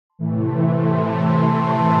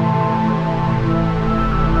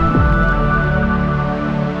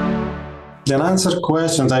unanswered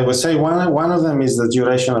questions, I would say one of them is the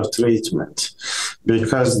duration of treatment,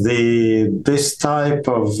 because this type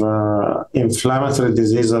of inflammatory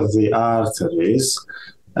disease of the arteries,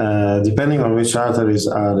 depending on which arteries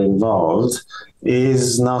are involved,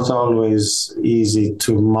 is not always easy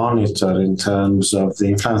to monitor in terms of the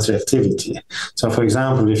inflammatory activity. So, for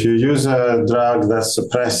example, if you use a drug that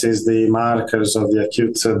suppresses the markers of the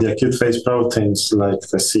acute phase proteins like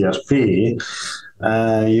the CRP,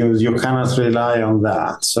 you cannot rely on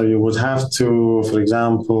that. So you would have to, for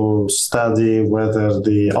example, study whether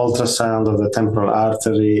the ultrasound of the temporal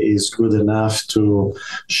artery is good enough to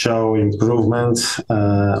show improvement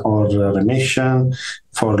or remission.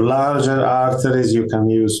 For larger arteries, you can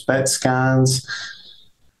use PET scans.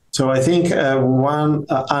 So I think one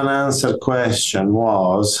unanswered question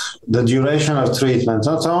was the duration of treatment,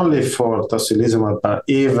 not only for tocilizumab, but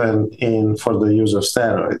even for the use of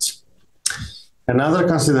steroids. Another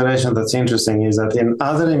consideration that's interesting is that in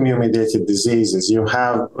other immune-mediated diseases, you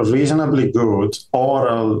have reasonably good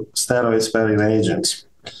oral steroid-sparing agents.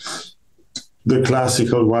 The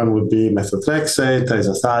classical one would be methotrexate,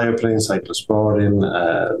 azathioprine, cyclosporin,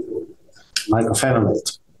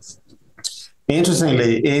 mycophenolate.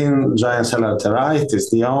 Interestingly, in giant cell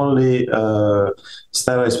arteritis, the only oral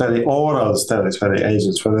steroid-sparing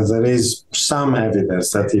agents, where there is some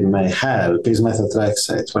evidence that it may help, is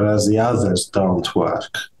methotrexate, whereas the others don't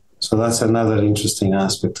work. So that's another interesting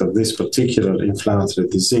aspect of this particular inflammatory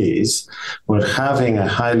disease, where having a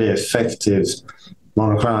highly effective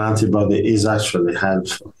monoclonal antibody is actually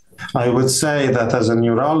helpful. I would say that as a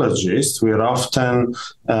neurologist, we often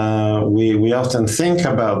think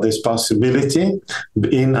about this possibility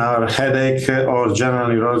in our headache or general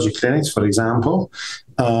neurology clinics, for example.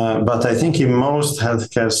 But I think in most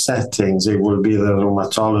healthcare settings, it will be the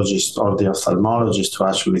rheumatologist or the ophthalmologist who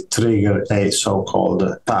actually trigger a so-called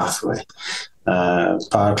pathway.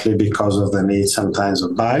 Partly because of the need sometimes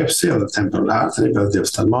of biopsy of the temporal artery by the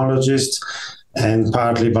ophthalmologist, and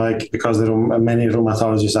partly because many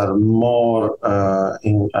rheumatologists are more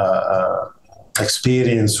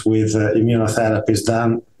experienced with immunotherapies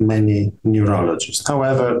than many neurologists.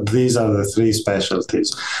 However, these are the three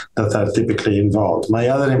specialties that are typically involved. My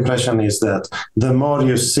other impression is that the more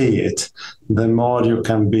you see it, the more you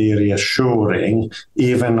can be reassuring,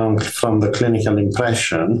 even from the clinical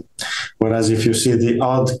impression. Whereas if you see the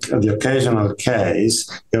occasional case,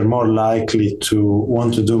 you're more likely to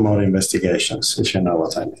want to do more investigations, if you know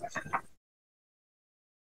what I mean.